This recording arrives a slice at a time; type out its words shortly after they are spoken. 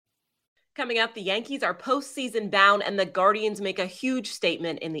Coming up, the Yankees are postseason bound and the Guardians make a huge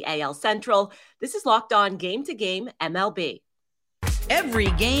statement in the AL Central. This is Locked On Game to Game MLB.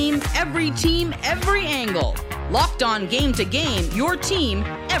 Every game, every team, every angle. Locked On Game to Game, your team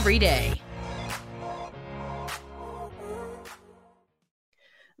every day.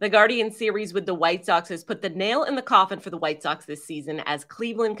 The Guardians series with the White Sox has put the nail in the coffin for the White Sox this season as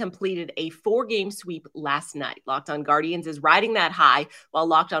Cleveland completed a 4-game sweep last night. Locked On Guardians is riding that high, while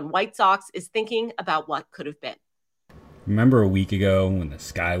Locked On White Sox is thinking about what could have been. Remember a week ago when the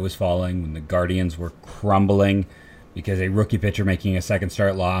sky was falling, when the Guardians were crumbling because a rookie pitcher making a second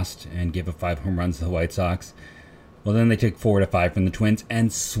start lost and gave up 5 home runs to the White Sox? Well, then they took 4-5 from the Twins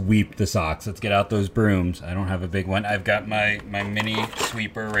and sweep the Sox. Let's get out those brooms. I don't have a big one. I've got my mini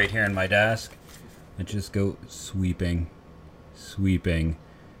sweeper right here in my desk. Let's just go sweeping,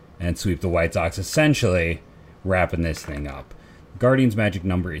 and sweep the White Sox, essentially wrapping this thing up. Guardians' magic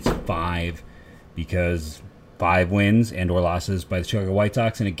number is 5 because 5 wins and or losses by the Chicago White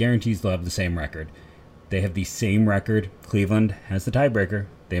Sox, and it guarantees they'll have the same record. They have the same record. Cleveland has the tiebreaker.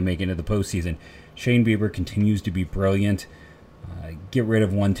 They make it into the postseason. Shane Bieber continues to be brilliant. Get rid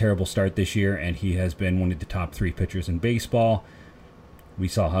of one terrible start this year, and he has been one of the top 3 pitchers in baseball. We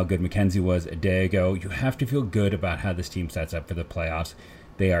saw how good McKenzie was a day ago. You have to feel good about how this team sets up for the playoffs.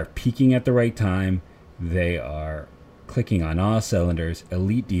 They are peaking at the right time. They are clicking on all cylinders.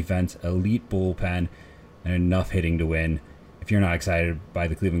 Elite defense, elite bullpen, and enough hitting to win. If you're not excited by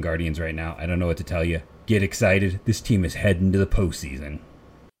the Cleveland Guardians right now, I don't know what to tell you. Get excited. This team is heading to the postseason.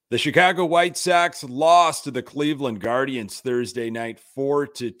 The Chicago White Sox lost to the Cleveland Guardians Thursday night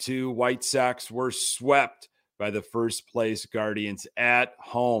 4-2. White Sox were swept by the first place Guardians at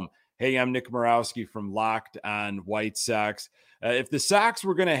home. Hey, I'm Nick Morawski from Locked On White Sox. If the Sox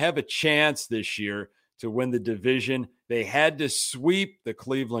were going to have a chance this year to win the division, they had to sweep the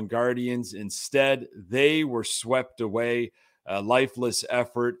Cleveland Guardians. Instead, they were swept away. A lifeless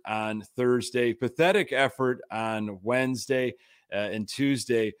effort on Thursday, pathetic effort on Wednesday. And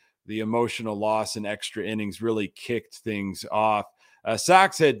Tuesday, the emotional loss in extra innings really kicked things off.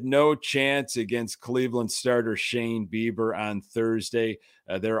 Sox had no chance against Cleveland starter Shane Bieber on Thursday.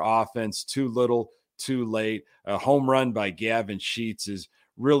 Their offense, too little, too late. A home run by Gavin Sheets is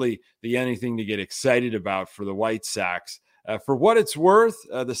really the anything to get excited about for the White Sox. For what it's worth,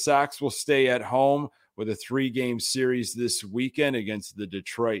 the Sox will stay at home with a 3-game series this weekend against the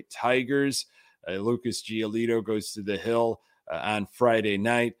Detroit Tigers. Lucas Giolito goes to the Hill on Friday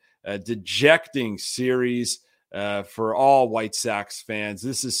night. A dejecting series for all White Sox fans.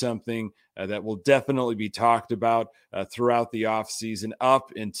 This is something that will definitely be talked about throughout the offseason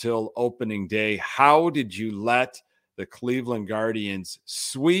up until opening day. How did you let the Cleveland Guardians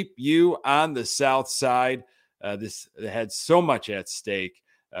sweep you on the South Side? This had so much at stake,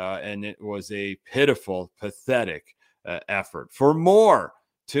 and it was a pitiful, pathetic effort. For more,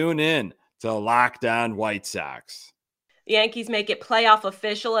 tune in to Locked On White Sox. The Yankees make it playoff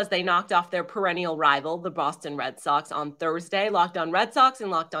official as they knocked off their perennial rival, the Boston Red Sox, on Thursday. Locked On Red Sox and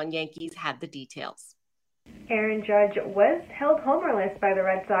Locked On Yankees had the details. Aaron Judge was held homerless by the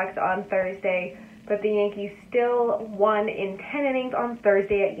Red Sox on Thursday, but the Yankees still won in 10 innings on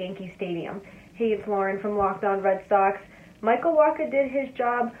Thursday at Yankee Stadium. Hey, it's Lauren from Locked On Red Sox. Michael Wacha did his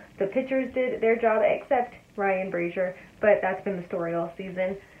job. The pitchers did their job, except Ryan Brazier, but that's been the story all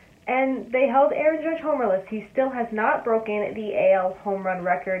season. And they held Aaron Judge homerless. He still has not broken the AL home run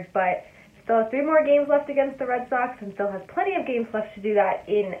record, but still has 3 more games left against the Red Sox and still has plenty of games left to do that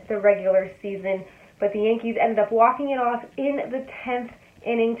in the regular season. But the Yankees ended up walking it off in the 10th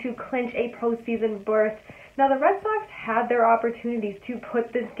inning to clinch a postseason berth. Now, the Red Sox had their opportunities to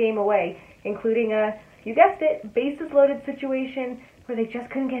put this game away, including a, you guessed it, bases-loaded situation where they just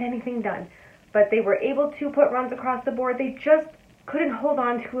couldn't get anything done. But they were able to put runs across the board. They just couldn't hold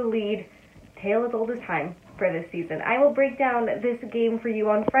on to a lead. Tale as old as time for this season. I will break down this game for you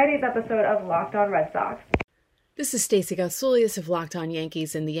on Friday's episode of Locked On Red Sox. This is Stacey Gotsoulias of Locked On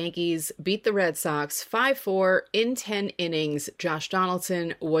Yankees, and the Yankees beat the Red Sox 5-4 in 10 innings. Josh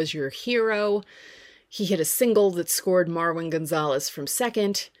Donaldson was your hero. He hit a single that scored Marwin Gonzalez from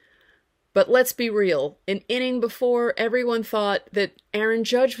second. But let's be real. An inning before, everyone thought that Aaron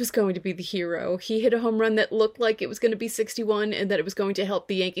Judge was going to be the hero. He hit a home run that looked like it was going to be 61 and that it was going to help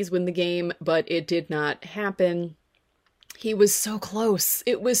the Yankees win the game, but it did not happen. He was so close.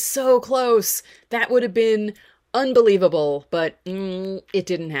 It was so close. That would have been unbelievable, but it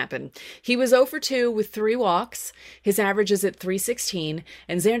didn't happen. He was 0 for 2 with 3 walks. His average is at 316,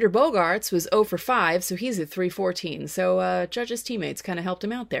 and Xander Bogaerts was 0 for 5, so he's at 314. So Judge's teammates kind of helped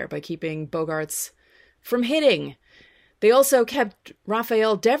him out there by keeping Bogaerts from hitting. They also kept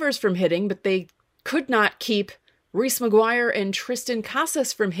Rafael Devers from hitting, but they could not keep Reese McGuire and Tristan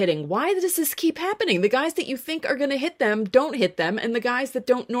Casas from hitting. Why does this keep happening? The guys that you think are going to hit them don't hit them, and the guys that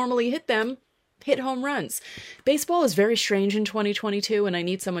don't normally hit them hit home runs. Baseball is very strange in 2022, and I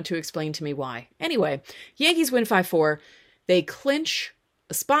need someone to explain to me why. Anyway, Yankees win 5-4. They clinch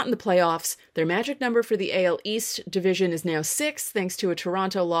a spot in the playoffs. Their magic number for the AL East division is now 6, thanks to a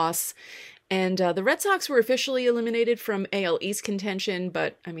Toronto loss. And the Red Sox were officially eliminated from AL East contention,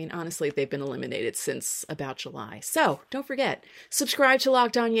 but, I mean, honestly, they've been eliminated since about July. So, don't forget, subscribe to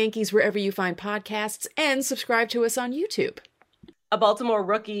Locked On Yankees wherever you find podcasts, and subscribe to us on YouTube. A Baltimore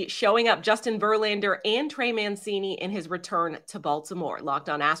rookie showing up Justin Verlander and Trey Mancini in his return to Baltimore. Locked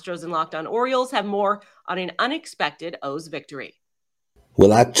On Astros and Locked On Orioles have more on an unexpected O's victory.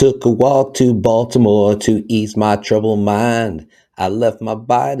 Well, I took a walk to Baltimore to ease my troubled mind. I left my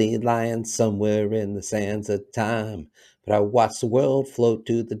body lying somewhere in the sands of time. But I watched the world float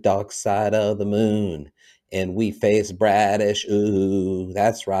to the dark side of the moon. And we faced Bradish. Ooh,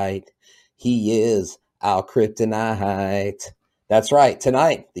 that's right. He is our kryptonite. That's right.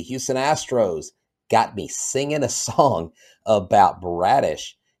 Tonight, the Houston Astros got me singing a song about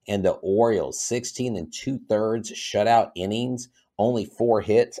Bradish and the Orioles. 16 2/3 shutout innings, only 4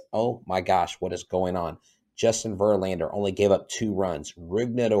 hits. Oh my gosh, what is going on? Justin Verlander only gave up 2 runs.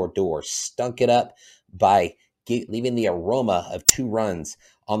 Rougned Odor stunk it up by leaving the aroma of 2 runs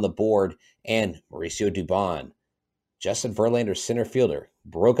on the board. And Mauricio Dubon, Justin Verlander's center fielder,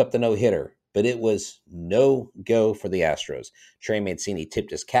 broke up the no-hitter. But it was no go for the Astros. Trey Mancini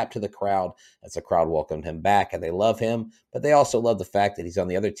tipped his cap to the crowd as the crowd welcomed him back, and they love him. But they also love the fact that he's on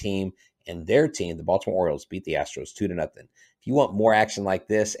the other team, and their team, the Baltimore Orioles, beat the Astros 2-0. If you want more action like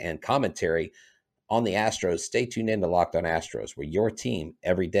this and commentary on the Astros, stay tuned in to Locked On Astros. We're your team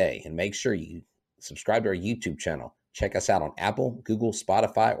every day. And make sure you subscribe to our YouTube channel. Check us out on Apple, Google,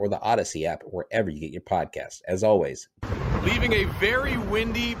 Spotify, or the Odyssey app, wherever you get your podcasts. As always, leaving a very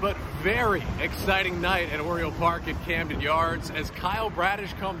windy but very exciting night at Oriole Park at Camden Yards as Kyle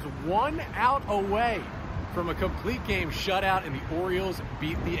Bradish comes 1 out away from a complete game shutout, and the Orioles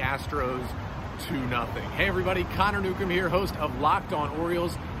beat the Astros 2-0. Hey everybody, Connor Newcomb here, host of Locked On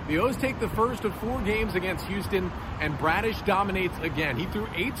Orioles. The O's take the first of 4 games against Houston, and Bradish dominates again. He threw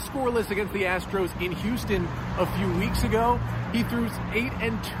 8 scoreless against the Astros in Houston a few weeks ago. He threw 8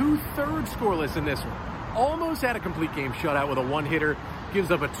 2/3 scoreless in this one. Almost had a complete game shutout with a 1-hitter, gives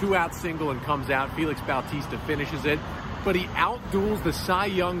up a 2-out single and comes out. Felix Bautista finishes it, but he outduels the Cy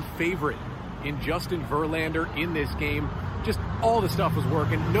Young favorite in Justin Verlander in this game. Just all the stuff was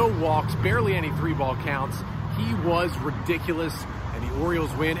working. No walks, barely any 3-ball counts. He was ridiculous, and the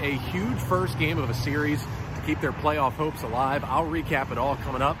Orioles win a huge first game of a series to keep their playoff hopes alive. I'll recap it all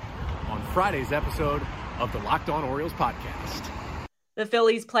coming up on Friday's episode of the Locked On Orioles podcast. The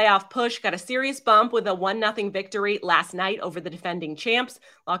Phillies' playoff push got a serious bump with a 1-0 victory last night over the defending champs.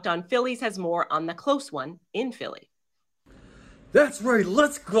 Locked On Phillies has more on the close one in Philly. That's right.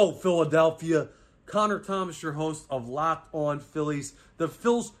 Let's go, Philadelphia. Connor Thomas, your host of Locked On Phillies. The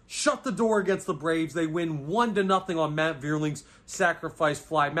Phils shut the door against the Braves. They win 1-0 on Matt Vierling's sacrifice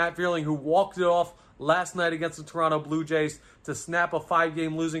fly. Matt Vierling, who walked it off last night against the Toronto Blue Jays to snap a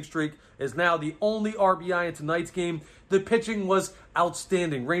 5-game losing streak, is now the only RBI in tonight's game. The pitching was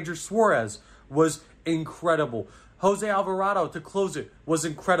outstanding. Ranger Suarez was incredible. Jose Alvarado to close it was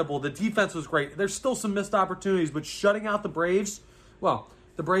incredible. The defense was great. There's still some missed opportunities, but shutting out the Braves, well,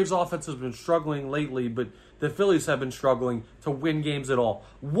 the Braves offense has been struggling lately, but the Phillies have been struggling to win games at all.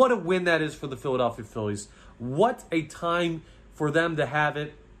 What a win that is for the Philadelphia Phillies. What a time for them to have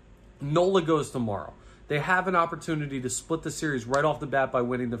it. Nola goes tomorrow. They have an opportunity to split the series right off the bat by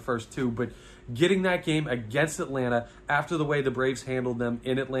winning the first 2, but getting that game against Atlanta after the way the Braves handled them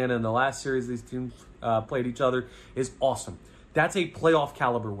in Atlanta in the last series these teams played each other is awesome. That's a playoff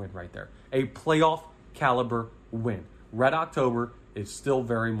caliber win right there. A playoff caliber win. Red October is still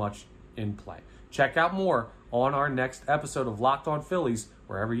very much in play. Check out more on our next episode of Locked On Phillies,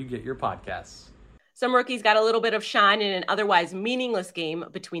 wherever you get your podcasts. Some rookies got a little bit of shine in an otherwise meaningless game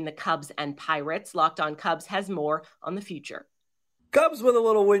between the Cubs and Pirates. Locked On Cubs has more on the future. Cubs with a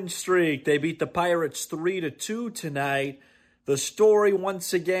little win streak. They beat the Pirates 3-2 tonight. The story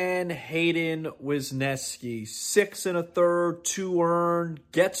once again, Hayden Wesneski, 6 1/3, 2 earned,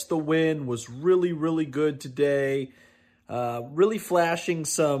 gets the win, was really, really good today. Really flashing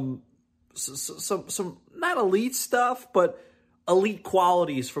some not elite stuff, but elite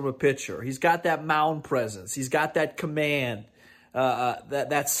qualities from a pitcher. He's got that mound presence. He's got that command.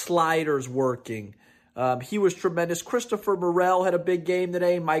 That slider's working. He was tremendous. Christopher Morel had a big game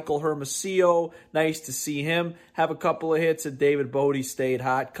today. Michael Hermosillo, nice to see him have a couple of hits. And David Bodie stayed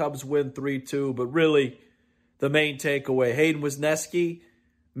hot. Cubs win 3-2. But really, the main takeaway, Hayden Wesneski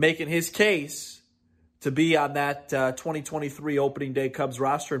making his case to be on that 2023 opening day Cubs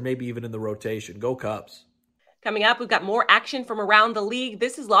roster and maybe even in the rotation. Go Cubs. Coming up, we've got more action from around the league.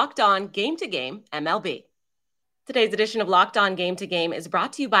 This is Locked On Game to Game MLB. Today's edition of Locked On Game to Game is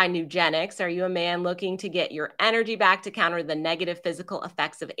brought to you by Nugenix. Are you a man looking to get your energy back to counter the negative physical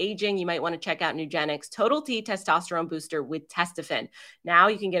effects of aging? You might want to check out Nugenix Total T Testosterone Booster with Testofen. Now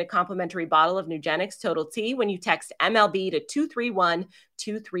you can get a complimentary bottle of Nugenix Total T when you text MLB to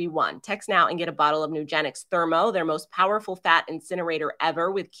 231-231. Text now and get a bottle of Nugenix Thermo, their most powerful fat incinerator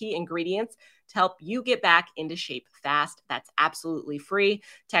ever, with key ingredients to help you get back into shape fast. That's absolutely free.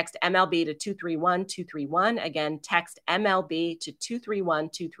 Text MLB to 231-231. Again, text MLB to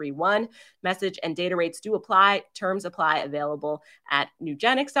 231-231. Message and data rates do apply. Terms apply. Available at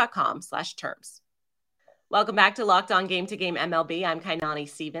nugenix.com/terms. Welcome back to Locked On Game to Game MLB. I'm Kainani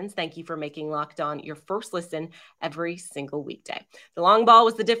Stevens. Thank you for making Locked On your first listen every single weekday. The long ball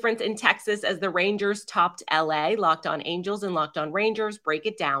was the difference in Texas as the Rangers topped LA. Locked On Angels and Locked On Rangers break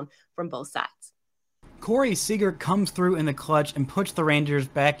it down from both sides. Corey Seager comes through in the clutch and puts the Rangers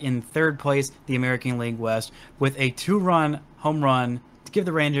back in third place, the American League West, with a 2-run home run to give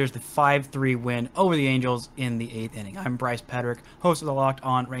the Rangers the 5-3 win over the Angels in the 8th inning. I'm Bryce Patrick, host of the Locked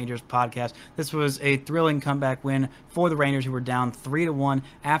On Rangers podcast. This was a thrilling comeback win for the Rangers, who were down 3-1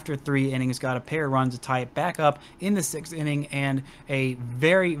 after 3 innings, got a pair of runs to tie it back up in the 6th inning, and a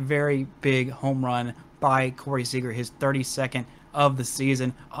very, very big home run by Corey Seager, his 32nd of the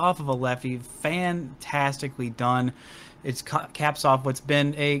season, off of a lefty. Fantastically done. It caps off what's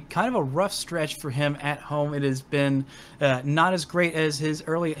been a kind of a rough stretch for him at home. It has been not as great as his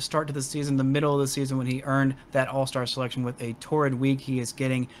early start to the season, the middle of the season, when he earned that All-Star selection with a torrid week. He is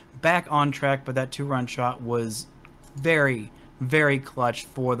getting back on track, but that 2-run shot was very, very clutch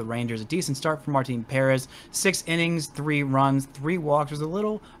for the Rangers. A decent start for Martin Perez. 6 innings, 3 runs, 3 walks. Was a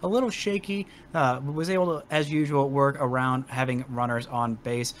little shaky. Was able to, as usual, work around having runners on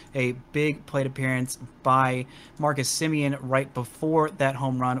base. A big plate appearance by Marcus Semien right before that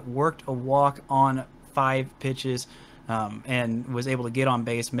home run. Worked a walk on 5 pitches. And was able to get on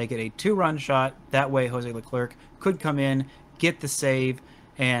base, make it a 2-run shot. That way, Jose Leclerc could come in, get the save,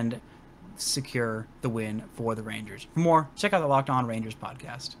 and secure the win for the Rangers. For more, check out the Locked On Rangers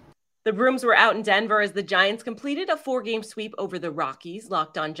podcast. The Brooms were out in Denver as the Giants completed a 4-game sweep over the Rockies.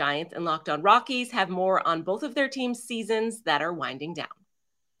 Locked On Giants and Locked On Rockies have more on both of their teams' seasons that are winding down.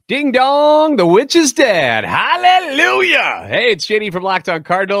 Ding dong, the witch is dead. Hallelujah. Hey, it's JD from Locked On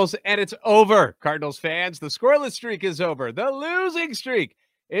Cardinals, and it's over. Cardinals fans, the scoreless streak is over. The losing streak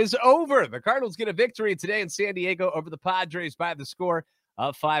is over. The Cardinals get a victory today in San Diego over the Padres by the score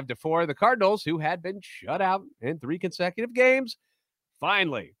of 5-4. The Cardinals, who had been shut out in 3 consecutive games,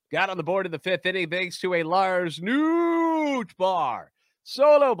 finally got on the board in the 5th inning thanks to a Lars Nootbaar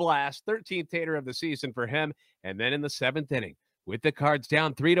solo blast, 13th tater of the season for him. And then in the 7th inning, with the Cards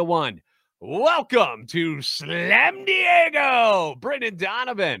down 3-1, welcome to Slam Diego. Brendan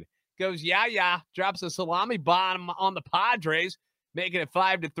Donovan goes, yeah, drops a salami bomb on the Padres, making it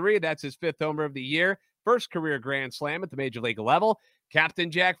 5-3. That's his 5th homer of the year. First career grand slam at the major league level.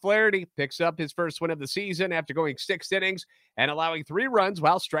 Captain Jack Flaherty picks up his first win of the season after going 6 innings and allowing 3 runs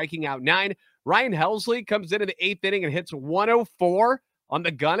while striking out 9. Ryan Helsley comes in the 8th inning and hits 104 on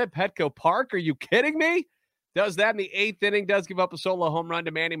the gun at Petco Park. Are you kidding me? Does that in the 8th inning, does give up a solo home run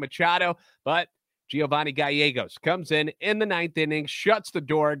to Manny Machado, but Giovanni Gallegos comes in the 9th inning, shuts the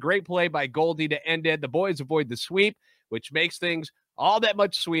door. Great play by Goldie to end it. The boys avoid the sweep, which makes things all that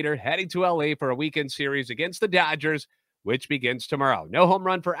much sweeter heading to LA for a weekend series against the Dodgers, which begins tomorrow. No home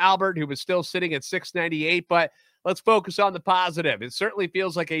run for Albert, who was still sitting at 698, but let's focus on the positive. It certainly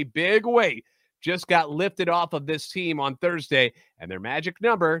feels like a big weight just got lifted off of this team on Thursday, and their magic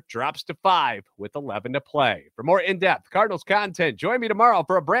number drops to 5 with 11 to play. For more in-depth Cardinals content, join me tomorrow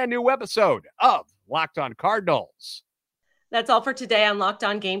for a brand new episode of Locked On Cardinals. That's all for today on Locked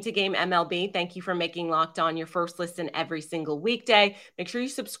On Game to Game MLB. Thank you for making Locked On your first listen every single weekday. Make sure you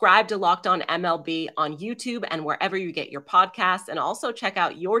subscribe to Locked On MLB on YouTube and wherever you get your podcasts, and also check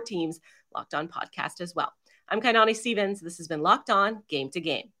out your team's Locked On podcast as well. I'm Kainani Stevens. This has been Locked On Game to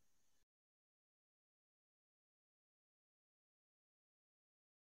Game.